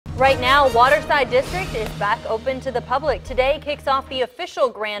Right now, Waterside District is back open to the public. Today kicks off the official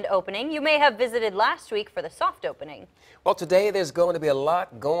grand opening. You may have visited last week for the soft opening. Well, today there's going to be a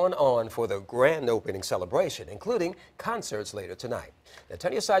lot going on for the grand opening celebration, including concerts later tonight. Now,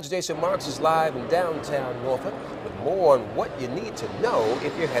 10 your side's Jason Marks is live in downtown Norfolk with more on what you need to know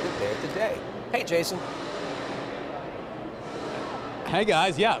if you're headed there today. Hey, Jason. Hey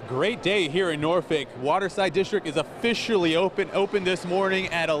guys, yeah, great day here in Norfolk. Waterside District is officially open this morning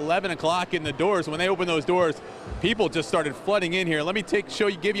at 11 o'clock in the doors. When they open those doors, people just started flooding in here. Let me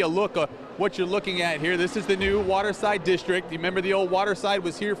give you a look at what you're looking at here. This is the new Waterside District. You remember the old Waterside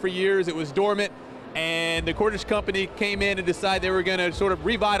was here for years. It was dormant, and the Cordish Company came in and decided they were going to sort of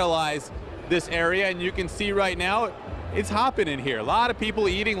revitalize this area, and you can see right now it's hopping in here. A lot of people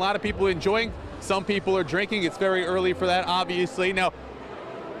eating, a lot of people enjoying. Some people are drinking. It's very early for that, obviously. Now,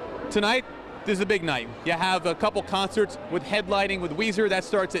 tonight, this is a big night. You have a couple concerts with headlining with Weezer. That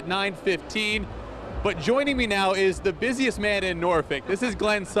starts at 9:15. But joining me now is the busiest man in Norfolk. This is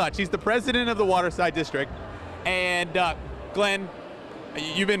Glenn Such. He's the president of the Waterside District. And Glenn,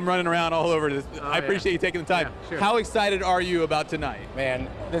 you've been running around all over this. I appreciate you taking the time. Yeah, sure. How excited are you about tonight? Man,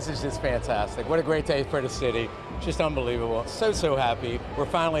 this is just fantastic. What a great day for the city. Just unbelievable. So happy. We're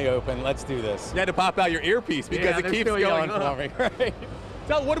finally open. Let's do this. You had to pop out your earpiece because it keeps going for me, right?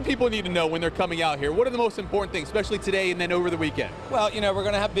 Tell, what do people need to know when they're coming out here? What are the most important things, especially today and then over the weekend? Well, you know, we're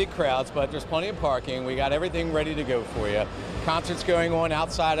going to have big crowds, but there's plenty of parking. We got everything ready to go for you. Concerts going on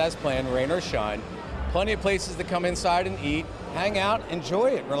outside as planned, rain or shine. Plenty of places to come inside and eat, hang out, enjoy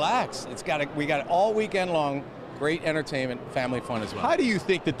it, relax. We got it all weekend long. Great entertainment, family fun as well. How do you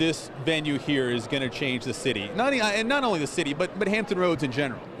think that this venue here is going to change the city? Not only the city, but Hampton Roads in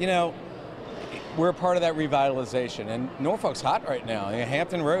general. You know, we're a part of that revitalization, and Norfolk's hot right now,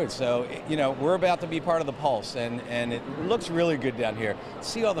 Hampton Roads. So, you know, we're about to be part of the pulse, and it looks really good down here.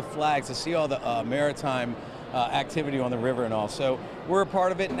 See all the flags, to see all the maritime activity on the river and all. So we're a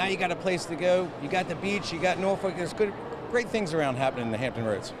part of it. Now you got a place to go. You got the beach. You got Norfolk. There's great things around happening in the Hampton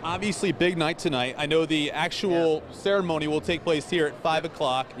Roads. Obviously, big night tonight. I know the actual ceremony will take place here at 5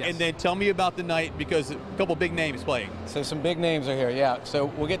 o'clock. Yes. And then tell me about the night, because a couple big names playing. So some big names are here, yeah. So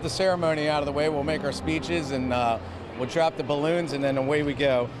we'll get the ceremony out of the way. We'll make our speeches, and we'll drop the balloons, and then away we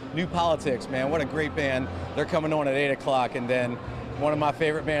go. New Politics, man. What a great band. They're coming on at 8 o'clock, and then one of my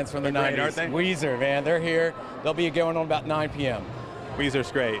favorite bands from the 90s, aren't they? Weezer, man. They're here. They'll be going on about 9 p.m.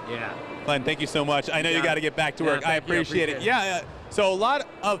 Weezer's great. Yeah. Glenn, thank you so much. I know you got to get back to work. I appreciate it. Yeah, so a lot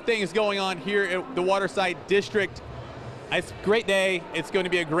of things going on here at the Waterside District. It's a great day. It's going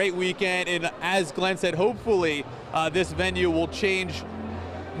to be a great weekend. And as Glenn said, hopefully this venue will change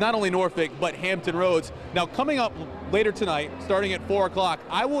not only Norfolk, but Hampton Roads. Now, coming up later tonight, starting at 4 o'clock,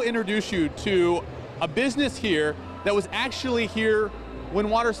 I will introduce you to a business here that was actually here when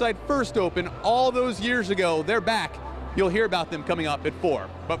Waterside first opened all those years ago. They're back. You'll hear about them coming up at 4.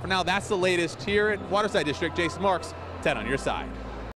 But for now, that's the latest here at Waterside District. Jason Marks, 10 on your side.